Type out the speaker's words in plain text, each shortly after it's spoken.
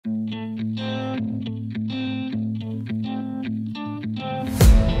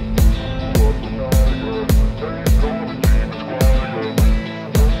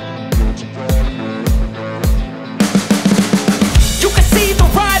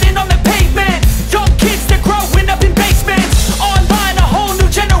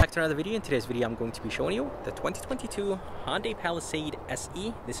another video. In today's video I'm going to be showing you the 2022 Hyundai Palisade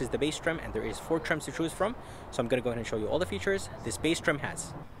SE. This is the base trim and there is 4 trims to choose from. So I'm going to go ahead and show you all the features this base trim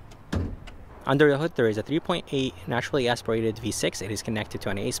has. Under the hood there is a 3.8 naturally aspirated V6. It is connected to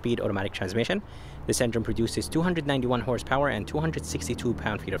an 8-speed automatic transmission. This engine produces 291 horsepower and 262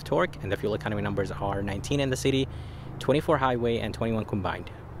 pound-feet of torque, and the fuel economy numbers are 19 in the city, 24 highway and 21 combined.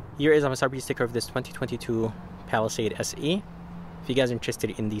 Here is a MSRP sticker of this 2022 Palisade SE. If you guys are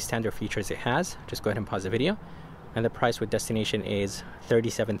interested in the standard features it has, just go ahead and pause the video. And the price with destination is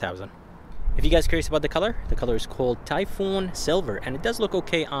 $37,000. If you guys are curious about the color is called Typhoon Silver, and it does look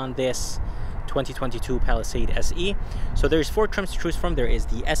okay on this 2022 Palisade SE. So there's 4 trims to choose from. There is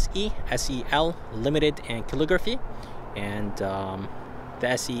the SE, SEL, Limited, and Calligraphy. And the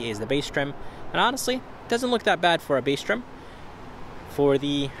SE is the base trim. And honestly, it doesn't look that bad for a base trim. For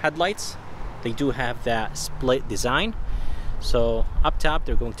the headlights, they do have that split design. So up top,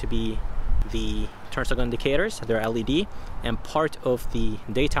 they're going to be the turn signal indicators. They're LED and part of the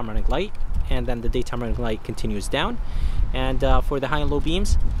daytime running light. And then the daytime running light continues down. And for the high and low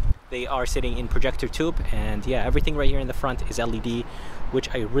beams, they are sitting in projector tube. And yeah, everything right here in the front is LED, which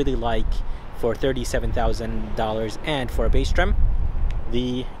I really like for $37,000 and for a base trim.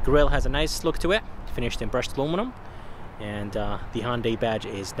 The grille has a nice look to it, finished in brushed aluminum. And the Hyundai badge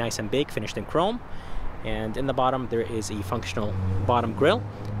is nice and big, finished in chrome. And in the bottom there is a functional bottom grille,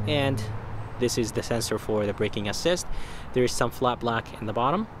 and this is the sensor for the braking assist. There is some flat black in the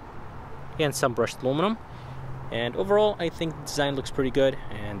bottom and some brushed aluminum, and overall I think the design looks pretty good,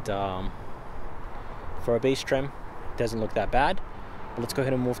 and for a base trim it doesn't look that bad. But let's go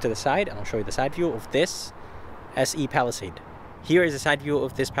ahead and move to the side and I'll show you the side view of this SE Palisade. Here is the side view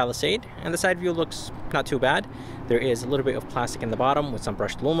of this Palisade, and the side view looks not too bad. There is a little bit of plastic in the bottom with some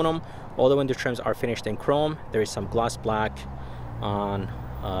brushed aluminum. All the window trims are finished in chrome. There is some gloss black on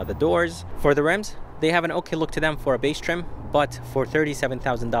the doors. For the rims, they have an okay look to them for a base trim, but for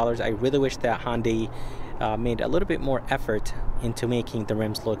 $37,000, I really wish that Hyundai made a little bit more effort into making the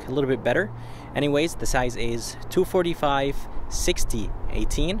rims look a little bit better. Anyways, the size is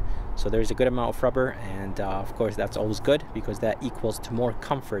 245/60/18. So there's a good amount of rubber, and of course that's always good because that equals to more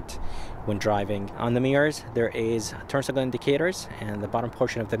comfort when driving. On the mirrors there is turn signal indicators, and the bottom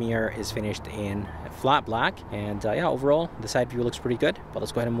portion of the mirror is finished in flat black. And yeah, overall the side view looks pretty good. But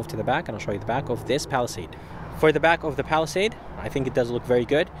let's go ahead and move to the back and I'll show you the back of this Palisade. For the back of the Palisade, I think it does look very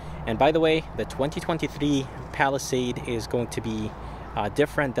good. And by the way, the 2023 Palisade is going to be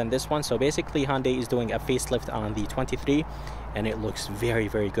different than this one. So basically Hyundai is doing a facelift on the 23, and it looks very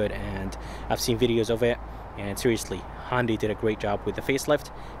good, and I've seen videos of it, and seriously, Hyundai did a great job with the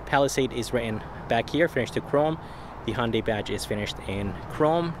facelift. Palisade is written back here, finished in chrome. The Hyundai badge is finished in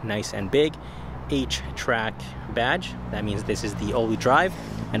chrome, nice and big. H-track badge, that means this is the all-wheel drive.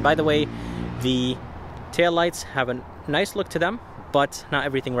 And by the way, the tail lights have a nice look to them, but not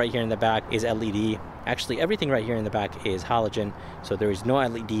everything right here in the back is LED. Actually, everything right here in the back is halogen, so there is no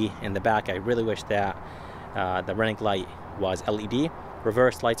LED in the back. I really wish that the running light was LED.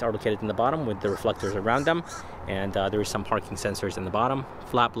 Reverse lights are located in the bottom with the reflectors around them, and there is some parking sensors in the bottom.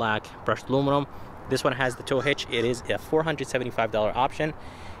 Flat black, brushed aluminum. This one has the tow hitch. It is a $475 option,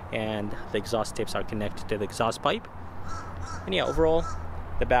 and the exhaust tips are connected to the exhaust pipe. And yeah, overall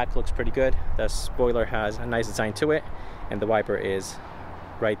the back looks pretty good. The spoiler has a nice design to it, and the wiper is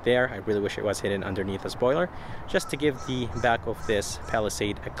right there. I really wish it was hidden underneath the spoiler, just to give the back of this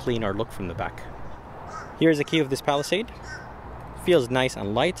Palisade a cleaner look from the back. Here's the key of this Palisade. Feels nice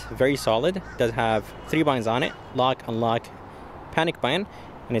and light, very solid. Does have 3 buttons on it: lock, unlock, panic button,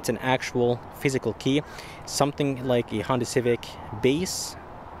 and it's an actual physical key. Something like a Honda Civic base,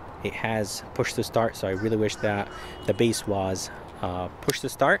 it has push to start, so I really wish that the base was push to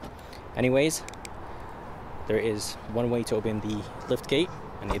start. Anyways, there is one way to open the lift gate,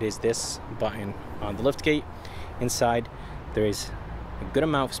 and it is this button on the lift gate. Inside there is a good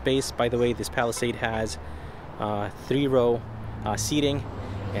amount of space. By the way, this Palisade has 3-row seating,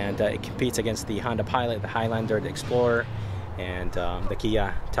 and it competes against the Honda Pilot, the Highlander, the Explorer, and the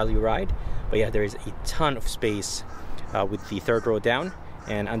Kia Telluride. But yeah, there is a ton of space with the 3rd row down,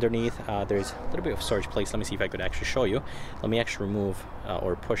 and underneath there's a little bit of storage place. Let me see if I could actually show you. Let me actually remove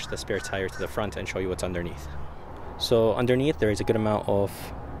or push the spare tire to the front and show you what's underneath. So underneath there is a good amount of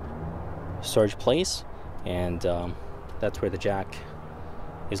storage place, and that's where the jack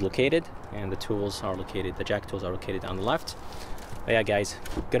is located, and the tools are located, the jack tools are located on the left. But yeah guys,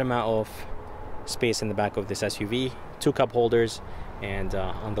 good amount of space in the back of this SUV. 2 cup holders, and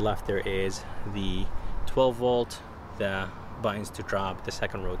on the left there is the 12 volt, the buttons to drop the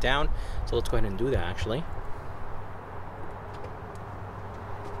 2nd row down. So let's go ahead and do that actually.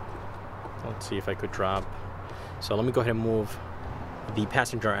 let's see if I could drop. So let me go ahead and move the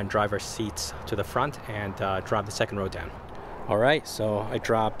passenger and driver seats to the front and drop the second row down. All right, so I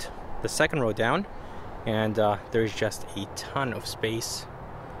dropped the second row down, and there's just a ton of space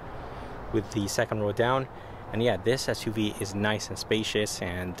with the second row down. And yeah, this SUV is nice and spacious,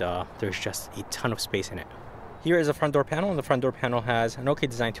 and there's just a ton of space in it. Here is a front door panel, and the front door panel has an okay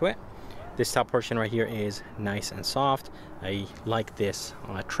design to it. This top portion right here is nice and soft. I like this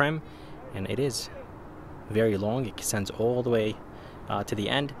trim, and it is very long. It extends all the way to the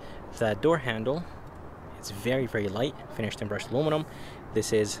end. The door handle is very, very light, finished in brushed aluminum.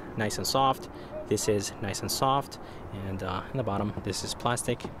 This is nice and soft. This is nice and soft, and in the bottom, this is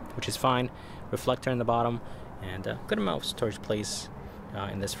plastic, which is fine. Reflector in the bottom, and a good amount of storage place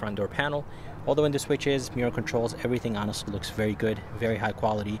in this front door panel. All the window switches, mirror controls, everything honestly looks very good, very high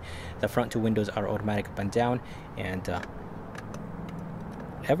quality. The front two windows are automatic up and down, and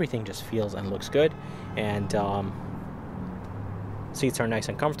everything just feels and looks good. And seats are nice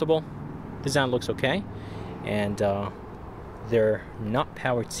and comfortable. Design looks okay, and they're not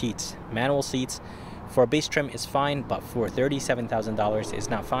powered seats. Manual seats for a base trim is fine, but for $37,000 is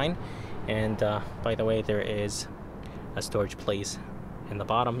not fine. And by the way, there is a storage place in the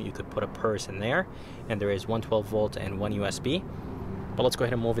bottom. You could put a purse in there, and there is one 12 volt and one USB. But let's go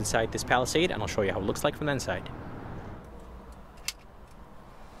ahead and move inside this Palisade, and I'll show you how it looks like from the inside.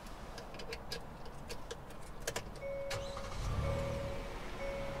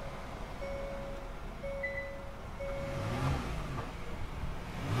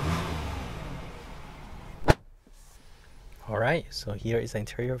 Alright, so here is the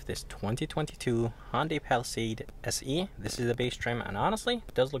interior of this 2022 Hyundai Palisade SE. This is the base trim, and honestly,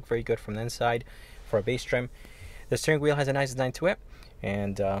 it does look very good from the inside for a base trim. The steering wheel has a nice design to it,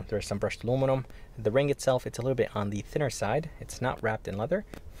 and there's some brushed aluminum. The ring itself, it's a little bit on the thinner side. It's not wrapped in leather.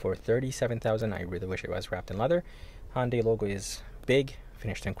 For $37,000, I really wish it was wrapped in leather. Hyundai logo is big,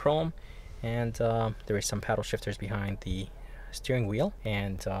 finished in chrome, and there is some paddle shifters behind the steering wheel,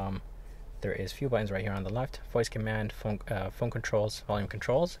 and there is a few buttons right here on the left: voice command, phone controls, volume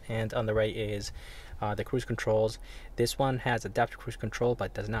controls, and on the right is the cruise controls. This one has adaptive cruise control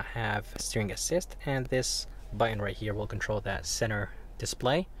but does not have steering assist, and this button right here will control that center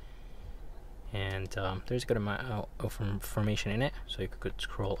display. And there's a good amount of information in it, so you could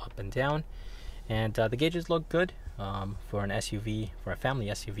scroll up and down. And the gauges look good for an SUV, for a family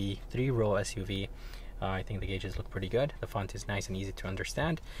SUV, 3-row SUV. I think the gauges look pretty good. The font is nice and easy to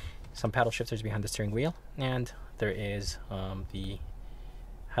understand. Some paddle shifters behind the steering wheel, and there is the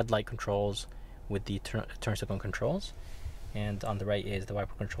headlight controls with the turn signal controls, and on the right is the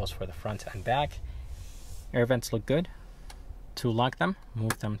wiper controls for the front and back. Air vents look good. To lock them,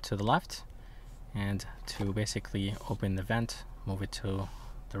 move them to the left, and to basically open the vent, move it to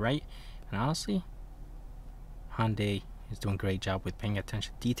the right. And honestly, Hyundai is doing a great job with paying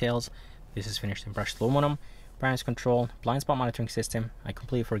attention to details. This is finished in brushed aluminum. Brightness control, blind spot monitoring system. I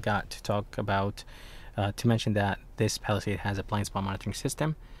completely forgot to talk about, to mention that this Palisade has a blind spot monitoring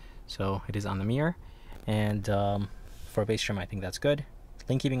system. So it is on the mirror. And for a base trim, I think that's good.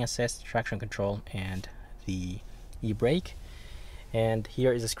 Lane keeping assist, traction control, and the e-brake. And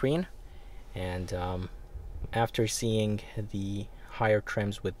here is a screen. And after seeing the higher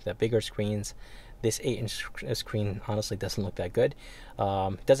trims with the bigger screens, this 8-inch screen honestly doesn't look that good.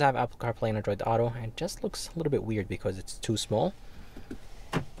 It does have Apple CarPlay and Android Auto, and just looks a little bit weird because it's too small.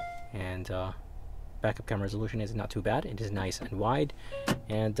 And backup camera resolution is not too bad. It is nice and wide.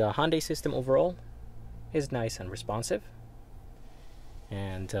 And Hyundai system overall is nice and responsive.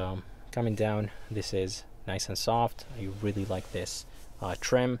 And coming down, this is nice and soft. I really like this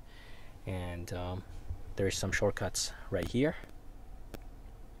trim. And there's some shortcuts right here.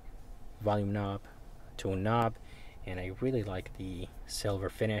 Volume knob, tone knob, and I really like the silver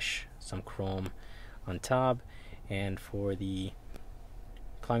finish, some chrome on top. And for the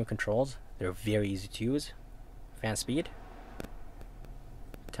climate controls, they're very easy to use. Fan speed,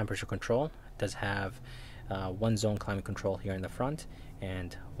 temperature control. It does have one zone climate control here in the front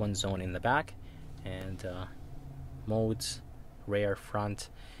and one zone in the back, and modes, rear, front,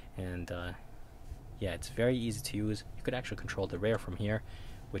 and yeah, it's very easy to use. You could actually control the rear from here,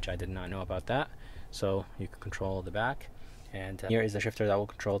 which I did not know about that. So you can control the back. And here is the shifter that will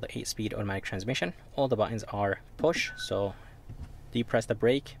control the 8-speed automatic transmission. All the buttons are push, so depress the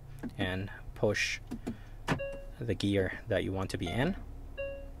brake and push the gear that you want to be in.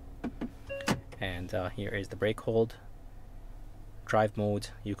 And here is the brake hold. Drive mode,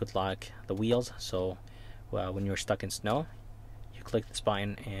 you could lock the wheels, so when you're stuck in snow, you click this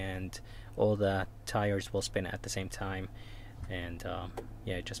button and all the tires will spin at the same time. and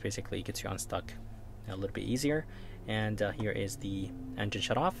yeah, it just basically gets you unstuck a little bit easier. And here is the engine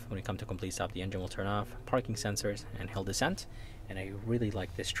shut off. When you come to complete stop, the engine will turn off, parking sensors, and hill descent. And I really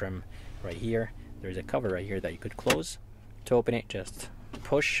like this trim right here. There's a cover right here that you could close. To open it, just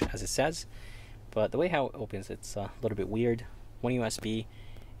push as it says, but the way how it opens, it's a little bit weird. One USB,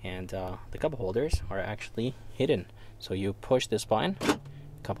 and the cup holders are actually hidden, so you push this button,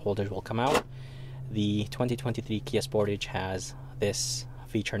 cup holders will come out. The 2023 Kia Sportage has this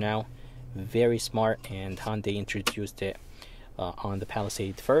feature now. Very smart, and Hyundai introduced it on the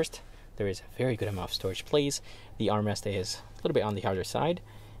Palisade first. There is a very good amount of storage place. The armrest is a little bit on the harder side,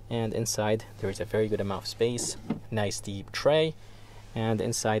 and inside there is a very good amount of space. Nice deep tray, and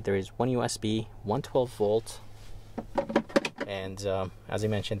inside there is one USB, 112 volt, and as I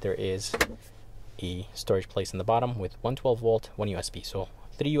mentioned, there is a storage place in the bottom with 112 volt, one USB, so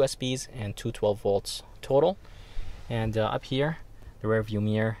 3 USBs and 2 12 volts total. And up here, the rear view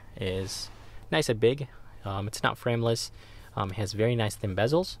mirror is nice and big. It's not frameless. It has very nice thin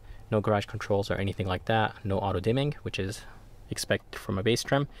bezels, no garage controls or anything like that, no auto dimming, which is expected from a base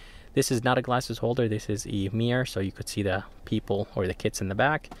trim. This is not a glasses holder, this is a mirror, so you could see the people or the kids in the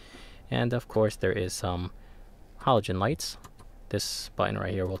back. And of course there is some halogen lights. This button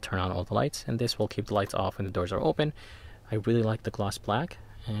right here will turn on all the lights, and this will keep the lights off when the doors are open. I really like the gloss black.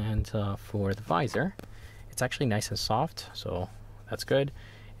 And for the visor, it's actually nice and soft, so that's good.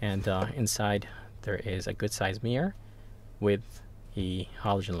 And inside there is a good size mirror with a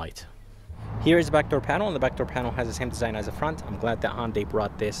halogen light. Here is the back door panel, and the back door panel has the same design as the front. I'm glad that Hyundai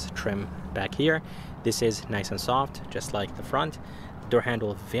brought this trim back here. This is nice and soft, just like the front. The door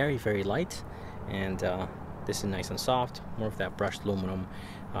handle very, very light, and this is nice and soft, more of that brushed aluminum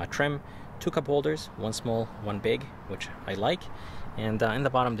trim. 2 cup holders, one small, one big, which I like. And in the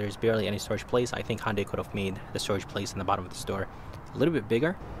bottom there's barely any storage place. I think Hyundai could have made the storage place in the bottom of this door a little bit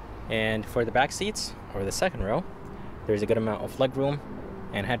bigger. And for the back seats, or the second row, there's a good amount of leg room,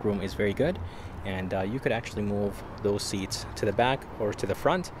 and headroom is very good. And you could actually move those seats to the back or to the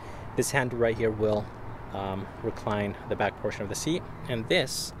front. This handle right here will recline the back portion of the seat, and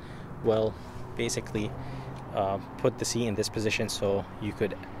this will basically put the seat in this position so you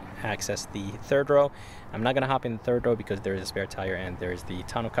could access the third row. I'm not going to hop in the third row because there is a spare tire and there is the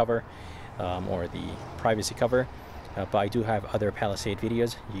tonneau cover or the privacy cover, but I do have other Palisade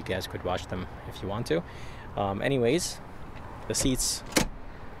videos. You guys could watch them if you want to. Anyways, the seats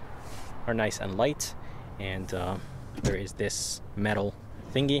are nice and light, and there is this metal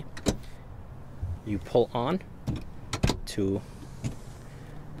thingy you pull on to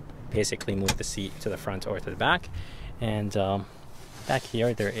basically move the seat to the front or to the back. And back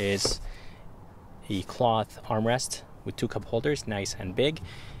here there is a cloth armrest with 2 cup holders, nice and big.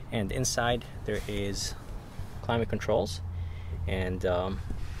 And inside there is climate controls, and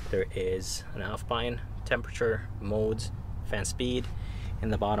there is an off-button, temperature, modes, fan speed. In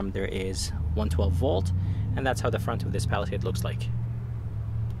the bottom there is 112 volt, and that's how the front of this Palisade looks like.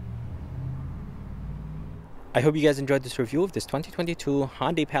 I hope you guys enjoyed this review of this 2022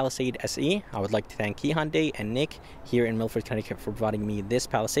 Hyundai Palisade SE. I would like to thank Key Hyundai and Nick here in Milford, Connecticut for providing me this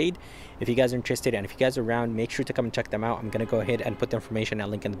Palisade. If you guys are interested, and if you guys are around, make sure to come and check them out. I'm going to go ahead and put the information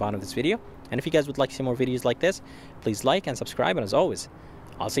and link in the bottom of this video. And if you guys would like to see more videos like this, please like and subscribe, and as always,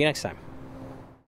 I'll see you next time.